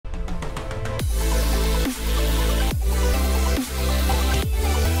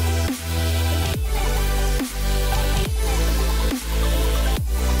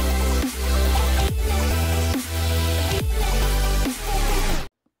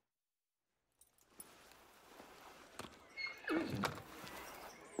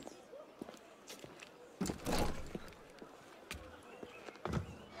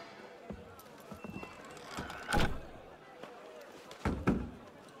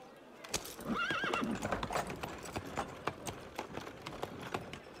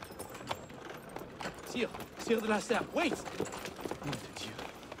Sire, Sire de la Serre, wait! Nom de Dieu.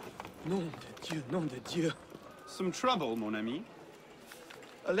 Nom de Dieu, nom de Dieu. Some trouble, mon ami?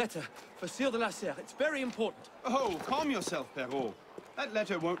 A letter for Sire de la Serre. It's very important. Oh, calm yourself, Perrault. That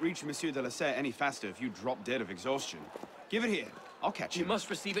letter won't reach Monsieur de la Serre any faster if you drop dead of exhaustion. Give it here. I'll catch You him. must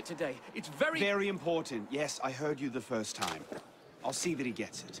receive it today. It's very... Very important. Yes, I heard you the first time. I'll see that he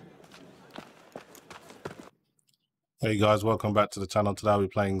gets it. Hey guys, welcome back to the channel. Today we're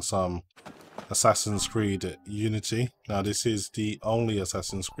playing some Assassin's Creed Unity. Now this is the only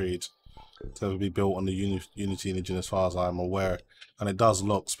Assassin's Creed to ever be built on the Unity engine as far as I'm aware. And it does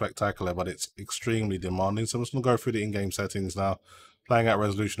look spectacular, but it's extremely demanding. So I'm just going to go through the in-game settings now. Playing at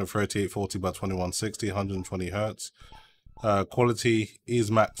resolution of 3840 by 2160, 120 Hertz. Quality is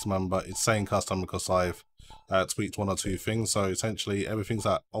maximum, but it's saying custom because I've tweaked one or two things. So essentially everything's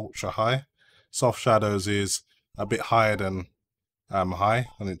at ultra high. Soft shadows is a bit higher than high,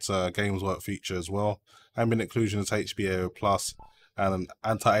 and it's a games work feature as well. Ambient occlusion is HBAO plus, and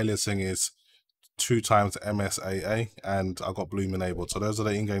anti-aliasing is 2 times MSAA, and I've got Bloom enabled. So those are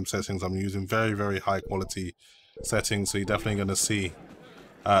the in-game settings I'm using. Very, very high quality settings. So you're definitely going to see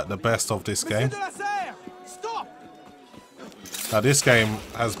the best of this game. Now this game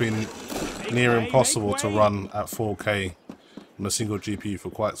has been near impossible to run at 4K on a single GPU for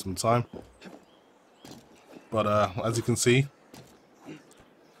quite some time. But as you can see,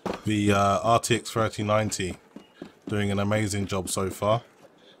 the RTX 3090 doing an amazing job so far.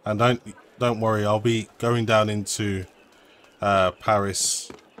 And don't worry, I'll be going down into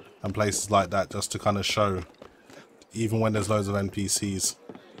Paris and places like that just to kind of show, even when there's loads of NPCs,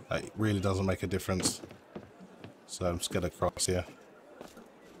 it really doesn't make a difference. So I'm just get across here.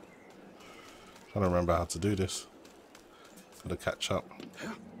 Trying to remember how to do this. Gotta catch up.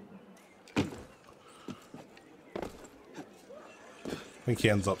 I think he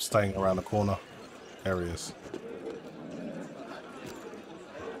ends up staying around the corner areas.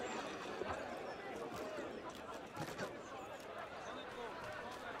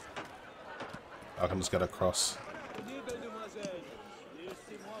 I can just get across.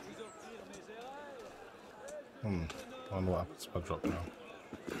 I wonder what happens if I drop down.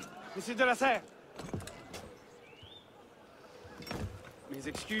 Monsieur de la Serre! Mes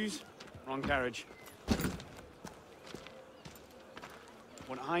excuses. Wrong carriage.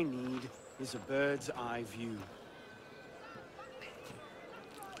 What I need is a bird's eye view.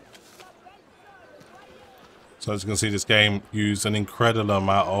 So as you can see, this game used an incredible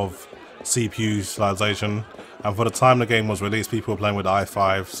amount of CPU utilization, and for the time the game was released, people were playing with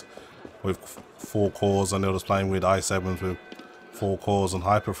i5s with 4 cores, and they were just playing with i7s with 4 cores and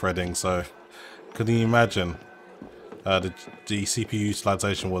hyper-threading. So can you imagine the CPU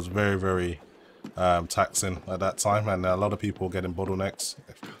utilization was very, very taxing at that time, and a lot of people were getting bottlenecks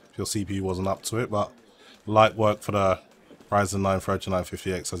if your CPU wasn't up to it. But light work for the Ryzen 9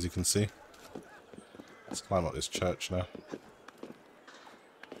 3950X, as you can see. Let's climb up this church now.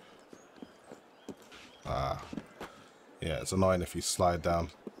 Yeah, it's annoying if you slide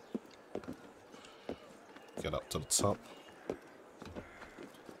down. Get up to the top.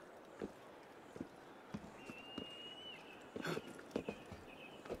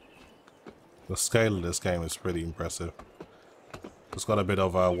 The scale of this game is pretty impressive. It's got a bit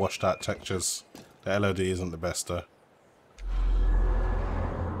of washed out textures. The LOD isn't the best though.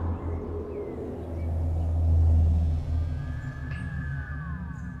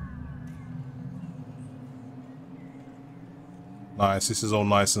 Nice, this is all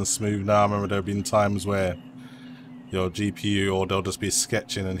nice and smooth now. I remember there have been times where your GPU, or they'll just be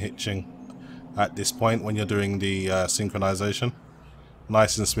sketching and hitching at this point when you're doing the synchronization.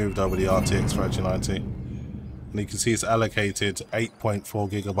 Nice and smooth over the RTX 3090. And you can see it's allocated 8.4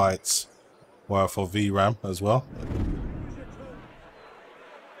 gigabytes worth of VRAM as well.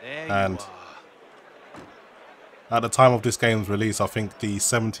 And at the time of this game's release, I think the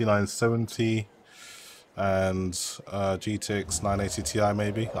 7970 and GTX 980 Ti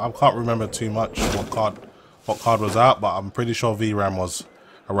maybe. I can't remember too much what card was out, but I'm pretty sure VRAM was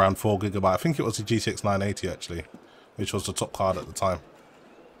around 4 gigabytes. I think it was the GTX 980 actually, which was the top card at the time.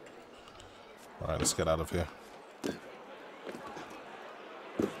 Alright, let's get out of here.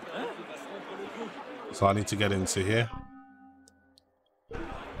 So I need to get into here.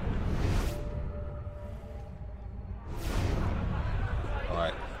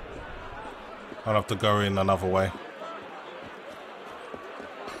 Alright. I'll have to go in another way.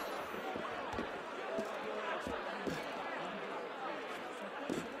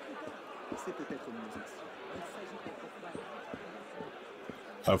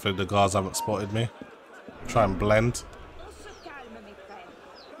 Hopefully the guards haven't spotted me. Try and blend.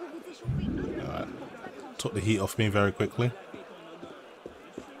 Alright. took the heat off me very quickly.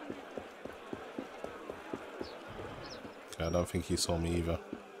 Okay, I don't think he saw me either.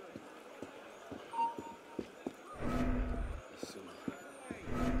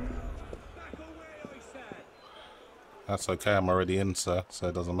 That's okay, I'm already in, sir, so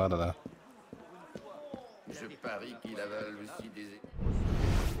it doesn't matter now.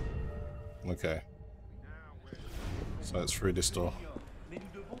 Okay. So it's through this door.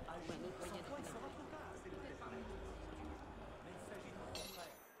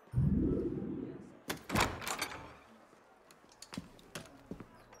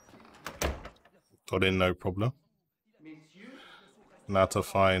 Got in, no problem. Now to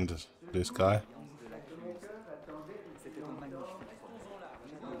find this guy.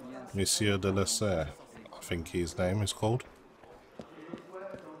 Monsieur de la Serre, I think his name is called.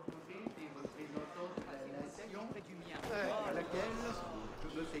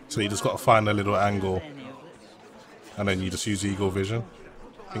 So you just got to find a little angle and then you just use eagle vision.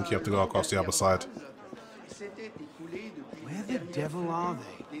 I think you have to go across the other side. Where the devil are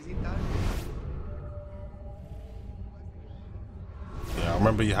they? Yeah, I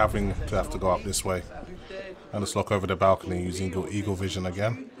remember you have to go up this way and just look over the balcony using eagle vision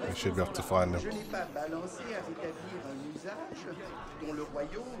again. You should be able to find them.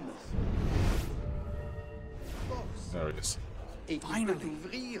 There it is.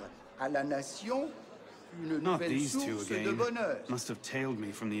 Finally. Not these two again. Must have tailed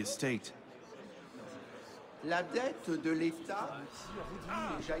me from the estate.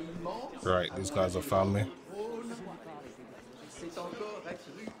 Right, these guys have found me.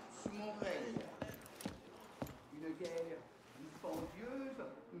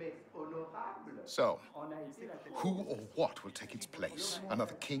 So, who or what will take its place?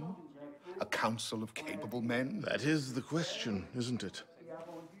 Another king? A council of capable men? That is the question, isn't it?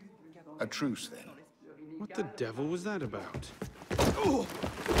 A truce, then. What the devil was that about?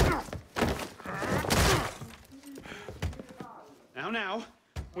 Now,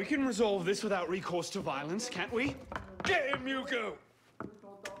 we can resolve this without recourse to violence, can't we? Get him, Hugo!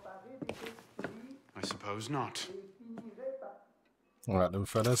 I suppose not. Alright then,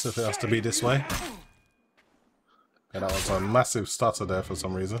 fellas, if it has to be this way. Okay, that was a massive stutter there for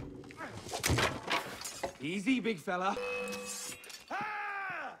some reason. Easy, big fella.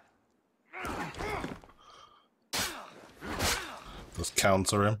 Just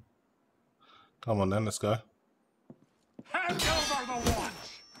counter him. Come on then, let's go. Hand over the watch!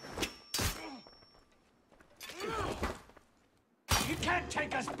 You can't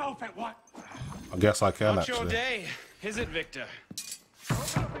take us both at once! I guess I can Not your actually. day, is it, Victor?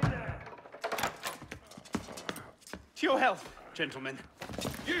 To your health, gentlemen.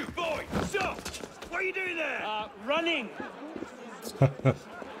 You, boy, stop! What are you doing there? Running! Okay,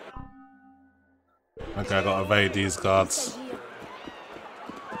 I gotta evade these guards.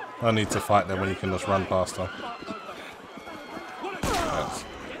 No need to fight them when you can just run past them. Right.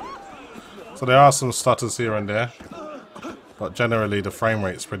 So there are some stutters here and there, but generally the frame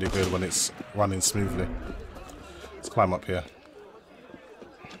rate's pretty good when it's running smoothly. Let's climb up here.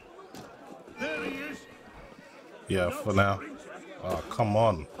 There he is. Yeah, for now. Oh, come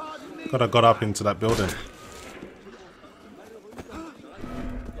on. Could have got up into that building.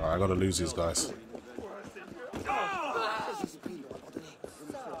 Alright, I gotta lose these guys.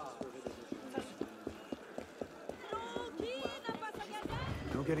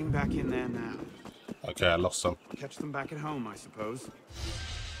 No getting back in there now. Okay, I lost them. Catch them back at home, I suppose.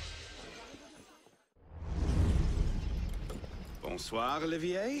 Bonsoir,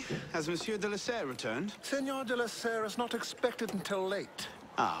 Olivier. Has Monsieur de la Serre returned? Senor de la Serre is not expected until late.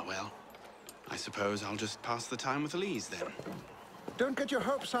 Ah, well. I suppose I'll just pass the time with Elise, then. Don't get your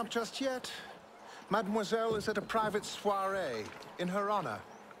hopes up just yet. Mademoiselle is at a private soiree in her honor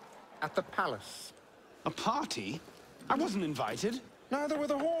at the palace. A party? I wasn't invited. Neither were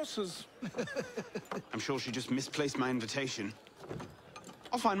the horses. I'm sure she just misplaced my invitation.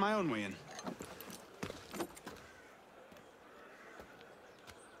 I'll find my own way in.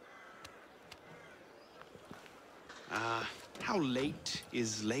 How late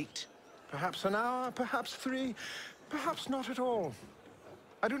is late? Perhaps an hour, perhaps 3, perhaps not at all.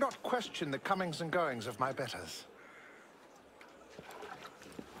 I do not question the comings and goings of my betters.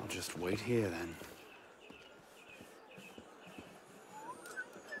 I'll just wait here, then.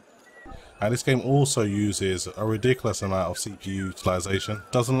 And this game also uses a ridiculous amount of CPU utilization.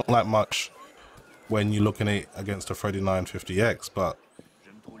 Doesn't look like much when you're looking at it against a 3950X, but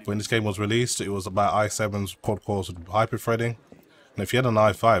when this game was released, it was about i7's quad cores with hyper-threading. And if you had an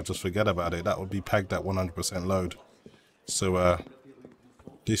i5, just forget about it. That would be pegged at 100% load. So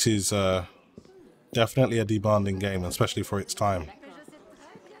this is Definitely a demanding game, especially for its time.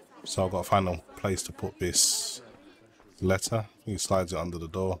 So I've got to find a place to put this letter. He slides it under the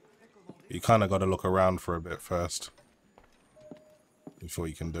door. You kind of got to look around for a bit first before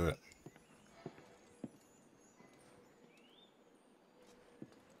you can do it.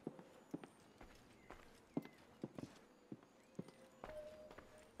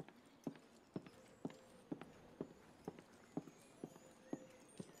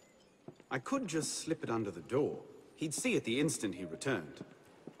 I could just slip it under the door. He'd see it the instant he returned.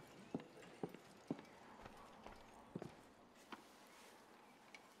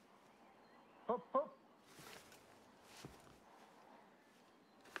 Hop, hop.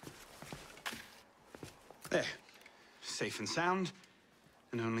 There. Safe and sound,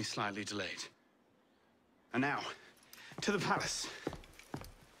 and only slightly delayed. And now, to the palace.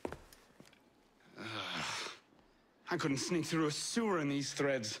 I couldn't sneak through a sewer in these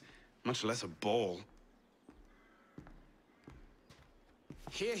threads, much less a ball.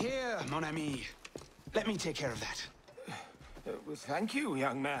 Here, here, mon ami. Let me take care of that. Well, thank you,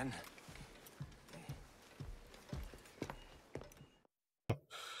 young man.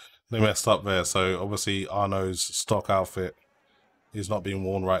 They messed up there, so obviously Arno's stock outfit is not being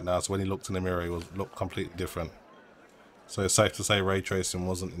worn right now, so when he looked in the mirror, he looked completely different. So it's safe to say ray tracing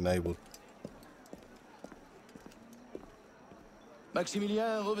wasn't enabled.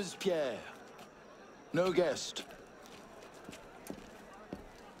 Maximilien Robespierre. No guest.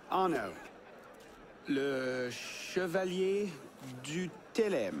 Arno. Le Chevalier du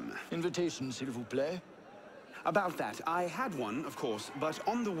Télème. Invitation, s'il vous plaît. About that, I had one, of course, but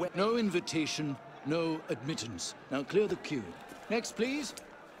on the way... No invitation, no admittance. Now clear the queue. Next, please.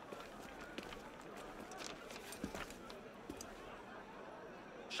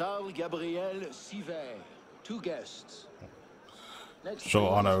 Charles Gabriel Siver. 2 guests. Next, Sure,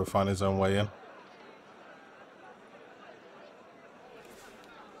 please. Arno will find his own way in.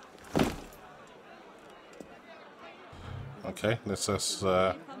 Okay, let's just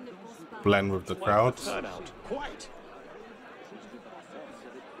blend with the crowds.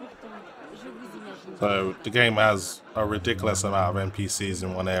 So the game has a ridiculous amount of NPCs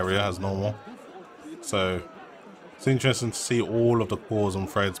in one area as normal. So it's interesting to see all of the cores and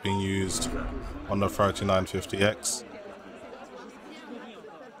threads being used on the 3950X.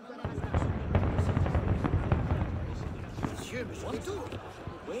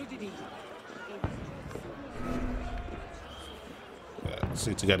 Yeah, just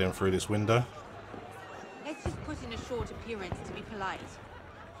need to get in through this window. Let's just put in a short appearance to be polite.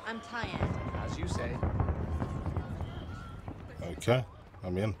 I'm tired. As you say. Okay,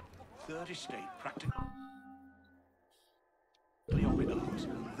 I'm in. Third estate practically on windows.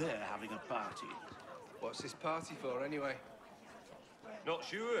 They're having a party. What's this party for, anyway? Not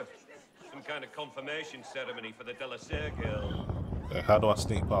sure. Some kind of confirmation ceremony for the Delasere girl. How do I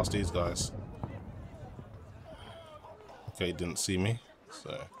sneak past these guys? Okay, he didn't see me,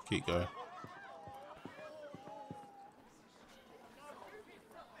 so keep going.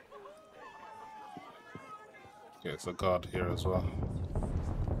 Okay, there's a guard here as well.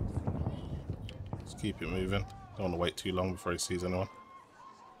 Let's keep it moving. Don't want to wait too long before he sees anyone.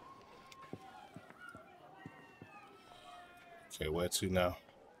 Okay, where to now?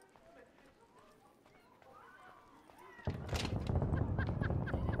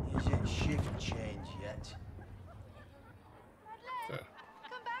 Is it shift change yet? Okay.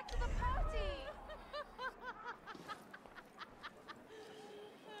 Come back to the party!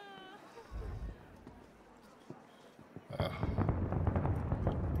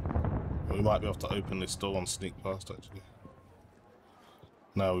 We might be able to open this door and sneak past, actually.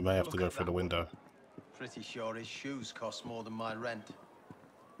 No, we may have to go through the window. Pretty sure his shoes cost more than my rent.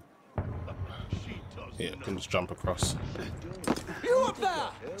 Yeah, can just jump across. You up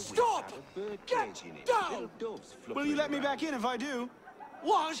there! Stop! Get down! Will you let me back in if I do?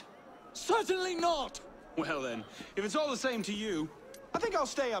 What? Certainly not! Well then, if it's all the same to you, I think I'll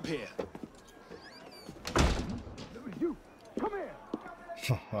stay up here.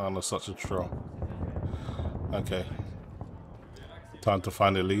 Oh, that's such a troll. Okay. Time to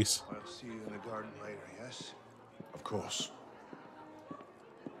find Elise. I'll see you in the garden later, yes? Of course.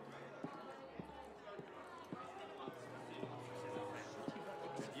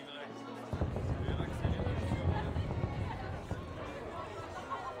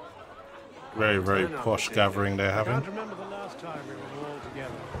 Very, very posh gathering they're I having. can't remember the last time we were all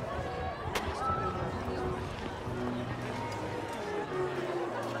together.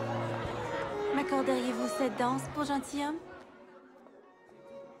 M'accorderiez-vous cette danse pour gentilhomme?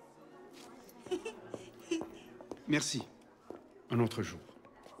 Merci. Un autre jour.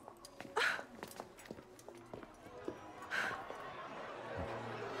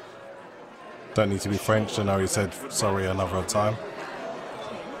 Don't need to be French to know he said sorry another time.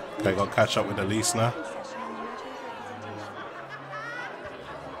 Okay, got to catch up with Elise now.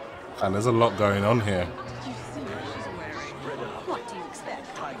 And there's a lot going on here. What do you expect?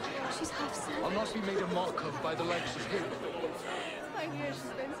 She's half sick. I'll not be made a mock of by the likes of him. I hear she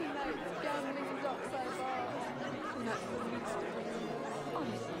spends her nights gambling in dockside bars. And that's the least of it.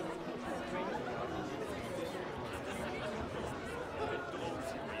 Honestly.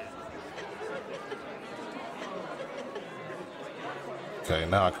 Okay,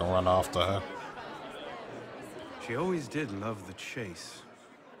 now I can run after her. She always did love the chase.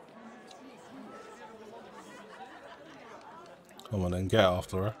 Come on then, get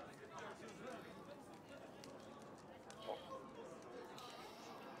after her.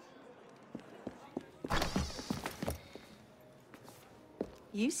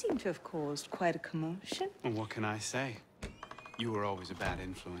 You seem to have caused quite a commotion. Well, what can I say? You were always a bad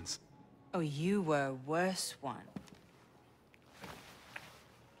influence. Oh, you were a worse one.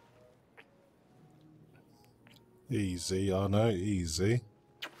 Easy, I know, easy.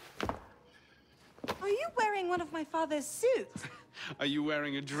 Are you wearing one of my father's suits? Are you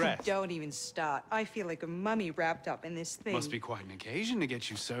wearing a dress? Don't even start. I feel like a mummy wrapped up in this thing. Must be quite an occasion to get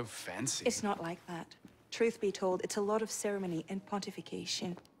you so fancy. It's not like that. Truth be told, it's a lot of ceremony and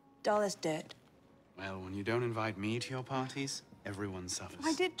pontification. Dull as dirt. Well, when you don't invite me to your parties, everyone suffers.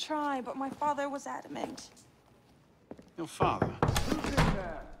 I did try, but my father was adamant. Your father?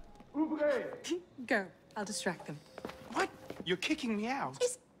 Go. I'll distract them. What? You're kicking me out?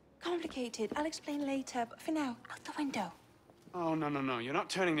 It's complicated. I'll explain later, but for now, out the window. Oh, no, no, no. You're not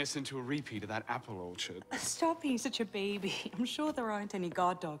turning this into a repeat of that apple orchard. Stop being such a baby. I'm sure there aren't any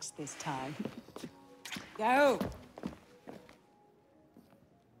guard dogs this time. Go!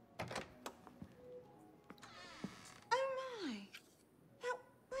 Oh my! Now,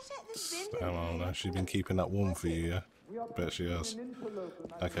 what's at the bin? I don't know, she's been keeping that warm for you, yeah? Bet she has.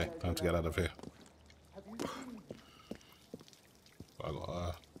 Okay, time to get out of here. I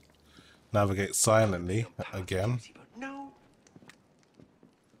gotta navigate silently again. No.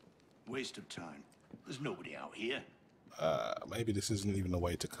 Waste of time. There's nobody out here. Maybe this isn't even the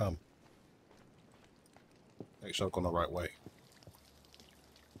way to come. Make sure I've gone the right way.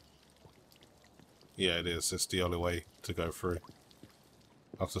 Yeah, it is. It's the only way to go through.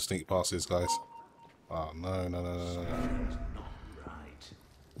 I have to sneak past these guys. Oh, no, no, no, no, no.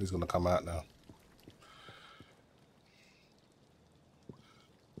 He's gonna come out now.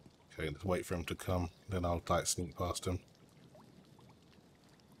 Okay, let's wait for him to come. Then I'll like sneak past him.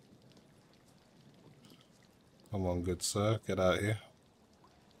 Come on, good sir. Get out here.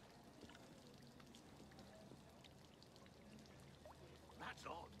 That's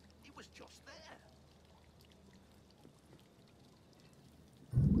odd. He was just there.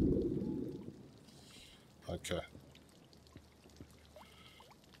 Okay.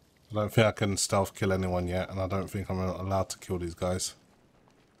 I don't think I can stealth kill anyone yet, and I don't think I'm allowed to kill these guys.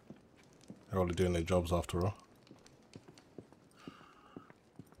 They're only doing their jobs after all.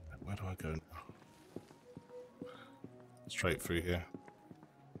 Where do I go now? Straight through here.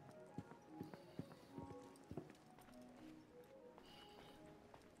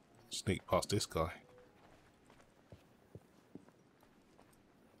 Sneak past this guy.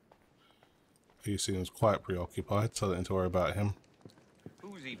 He seems quite preoccupied, so I don't need to worry about him.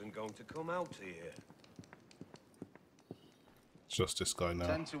 Who's even going to come out here? It's just this guy now.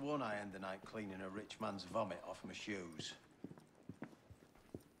 10 to 1 I end the night cleaning a rich man's vomit off my shoes.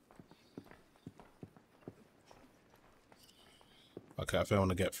 Okay, I think I want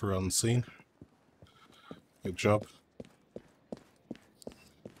to get through unseen. Good job.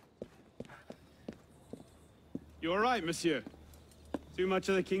 You all right, monsieur? Too much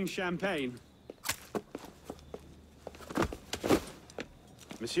of the king's champagne?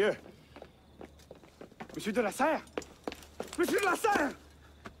 Monsieur? Monsieur de la Serre? Monsieur de la Serre!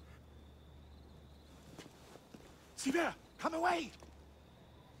 Sylvain, come away!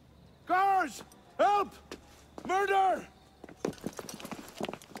 Guards! Help! Murder!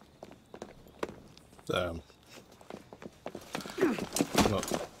 Look,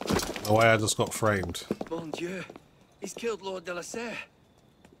 the way I just got framed. Mon Dieu, he's killed Lord de la Serre.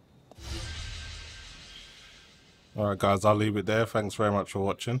 Alright guys, I'll leave it there. Thanks very much for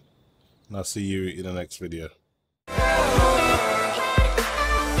watching. And I'll see you in the next video.